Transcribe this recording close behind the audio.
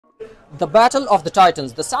The battle of the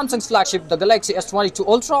titans, the Samsung's flagship, the Galaxy S22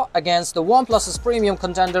 Ultra against the OnePlus's premium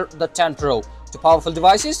contender, the 10 Pro. Two powerful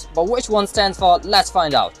devices, but which one stands for? Let's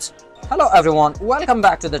find out. Hello everyone, welcome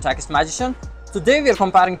back to the Techist Magician. Today we are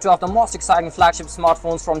comparing two of the most exciting flagship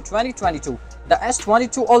smartphones from 2022, the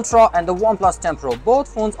S22 Ultra and the OnePlus 10 Pro.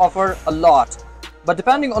 Both phones offer a lot, but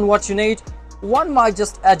depending on what you need, one might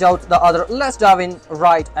just edge out the other. Let's dive in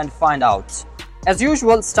right and find out. As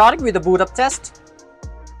usual, starting with the boot up test.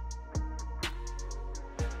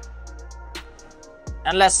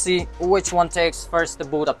 And let's see which one takes first the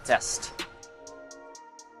boot up test.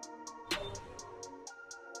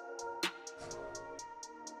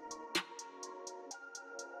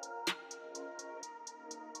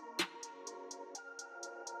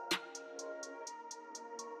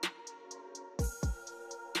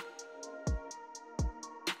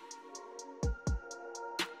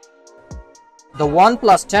 The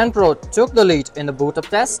OnePlus 10 Pro took the lead in the boot up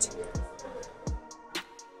test.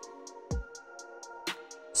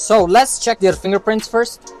 So let's check their fingerprints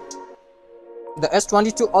first. The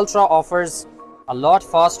S22 Ultra offers a lot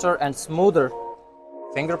faster and smoother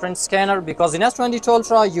fingerprint scanner, because in S22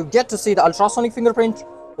 Ultra you get to see the ultrasonic fingerprint,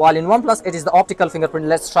 while in OnePlus it is the optical fingerprint.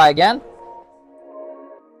 Let's try again.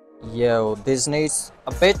 Yo, this needs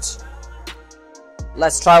a bit.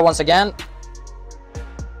 Let's try once again.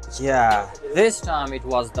 Yeah, this time it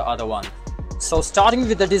was the other one. So starting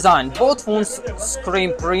with the design, both phones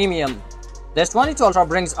scream premium. The S22 Ultra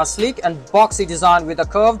brings a sleek and boxy design with the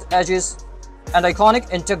curved edges and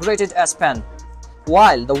iconic integrated S Pen,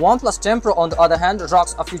 while the OnePlus 10 Pro on the other hand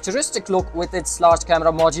rocks a futuristic look with its large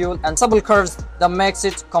camera module and supple curves that makes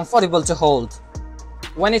it comfortable to hold.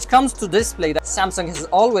 When it comes to display, Samsung has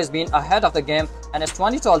always been ahead of the game, and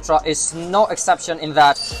S22 Ultra is no exception in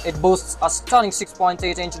that. It boasts a stunning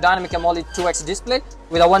 6.8-inch dynamic AMOLED 2X display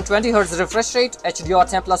with a 120Hz refresh rate,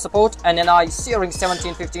 HDR10+ support, and an eye-searing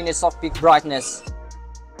 1715 soft peak brightness.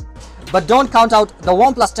 But don't count out the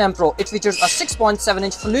OnePlus 10 Pro. It features a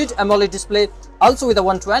 6.7-inch fluid AMOLED display, also with a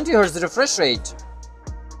 120Hz refresh rate.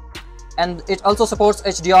 And it also supports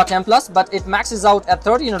HDR10+, but it maxes out at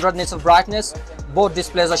 1300 nits of brightness. Both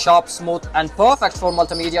displays are sharp, smooth, and perfect for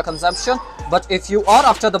multimedia consumption. But if you are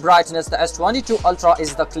after the brightness, the S22 Ultra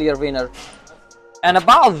is the clear winner. And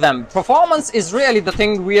about them, performance is really the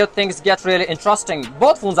thing where things get really interesting.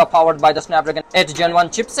 Both phones are powered by the Snapdragon 8 Gen 1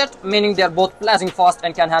 chipset, meaning they are both blazing fast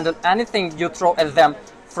and can handle anything you throw at them,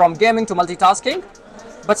 from gaming to multitasking.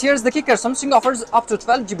 But here's the kicker: Samsung offers up to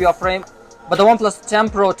 12 GB of RAM, but the OnePlus 10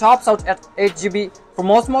 Pro tops out at 8 GB for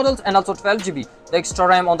most models and also 12 GB. The extra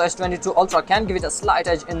RAM on the S22 Ultra can give it a slight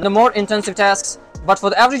edge in the more intensive tasks, but for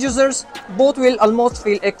the average users, both will almost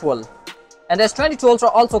feel equal. And the S22 Ultra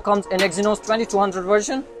also comes in Exynos 2200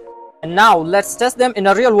 version. And now let's test them in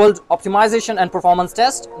a real-world optimization and performance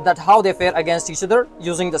test, that how they fare against each other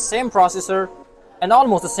using the same processor and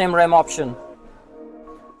almost the same RAM option.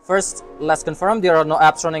 First, let's confirm there are no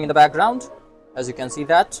apps running in the background, as you can see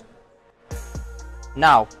that.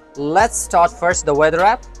 Now, let's start first the weather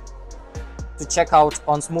app to check out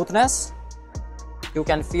on smoothness. You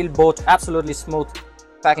can feel both absolutely smooth,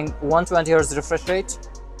 packing 120Hz refresh rate.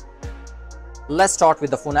 Let's start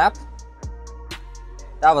with the phone app.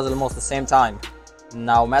 That was almost the same time.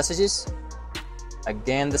 Now messages,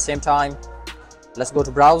 again the same time. Let's go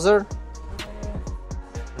to browser.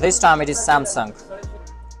 This time it is Samsung.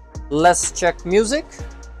 Let's check music.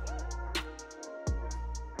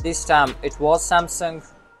 This time it was Samsung.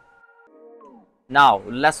 Now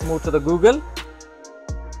let's move to the Google.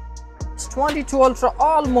 S22 Ultra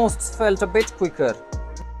almost felt a bit quicker.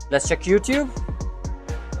 Let's check YouTube.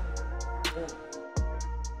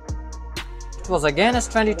 It was again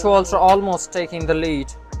S22 Ultra almost taking the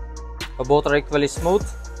lead, but both are equally smooth.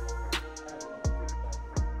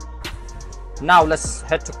 Now let's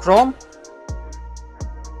head to Chrome.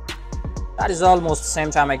 That is almost the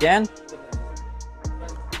same time again.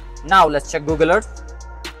 Now let's check Google Earth.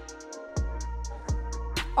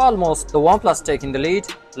 Almost the OnePlus taking the lead.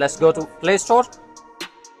 Let's go to Play Store.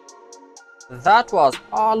 That was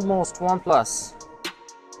almost OnePlus.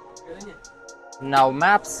 Now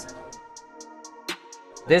Maps.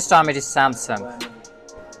 This time it is Samsung.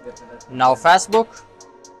 Now Facebook.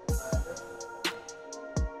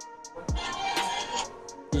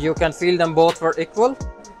 You can feel them both were equal.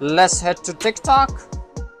 Let's head to TikTok.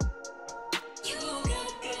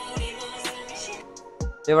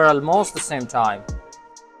 They were almost the same time.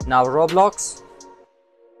 Now Roblox.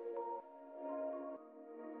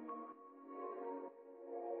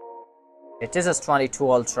 It is S22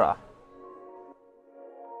 Ultra.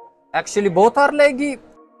 Actually both are laggy,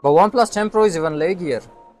 but OnePlus 10 Pro is even laggier.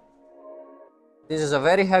 This is a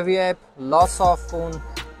very heavy app, lots of phone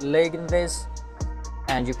lag in this,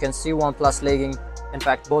 and you can see OnePlus lagging, in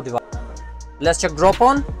fact both devices. Let's check drop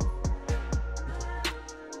on.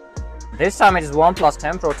 This time it is OnePlus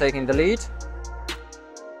 10 Pro taking the lead.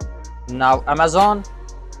 Now Amazon,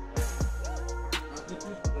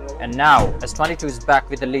 and now S22 is back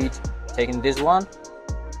with the lead, taking this one.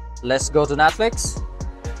 Let's go to Netflix.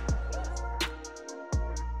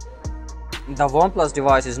 The OnePlus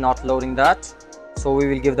device is not loading that, so we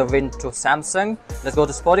will give the win to Samsung. Let's go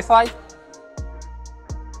to Spotify.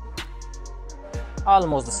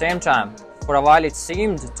 Almost the same time. For a while it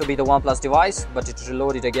seemed to be the OnePlus device, but it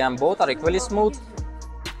reloaded again. Both are equally smooth.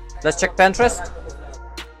 Let's check Pinterest.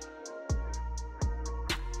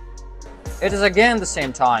 It is again the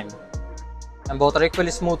same time, and both are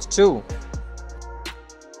equally smooth too.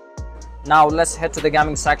 Now let's head to the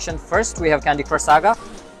gaming section. First we have Candy Crush Saga.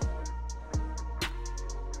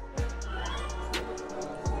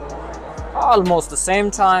 Almost the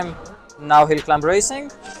same time. Now Hill Climb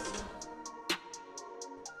Racing.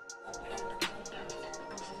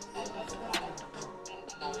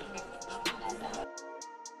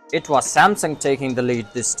 It was Samsung taking the lead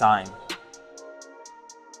this time.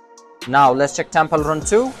 Now let's check Temple Run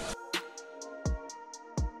 2.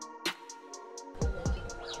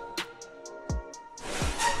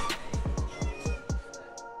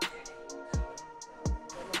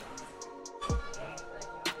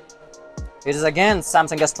 It is again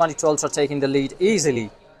Samsung S22 Ultra taking the lead easily.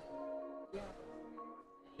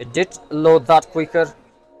 It did load that quicker,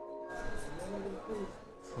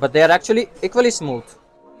 but they are actually equally smooth.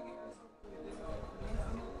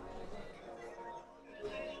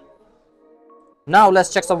 Now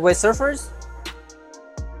let's check Subway Surfers.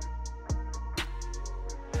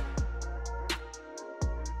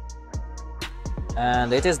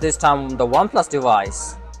 And it is this time the OnePlus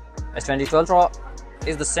device. S22 Ultra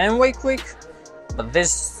is the same way quick, but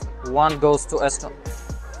this one goes to OnePlus.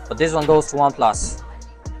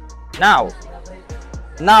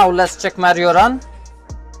 Now let's check Mario Run.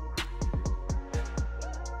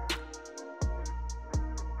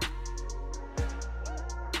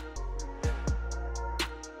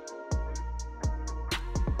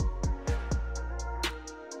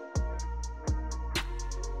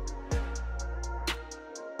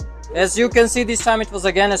 As you can see, this time it was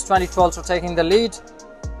again S22 Ultra taking the lead.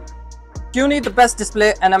 If you need the best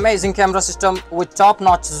display and amazing camera system with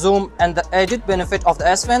top-notch zoom and the added benefit of the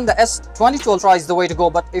S Pen, the S22 Ultra is the way to go.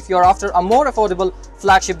 But if you're after a more affordable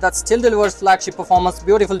flagship that still delivers flagship performance,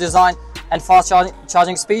 beautiful design and fast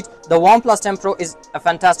charging speed, the OnePlus 10 Pro is a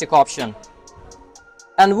fantastic option.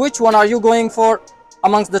 And which one are you going for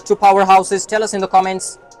amongst the two powerhouses? Tell us in the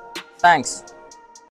comments. Thanks.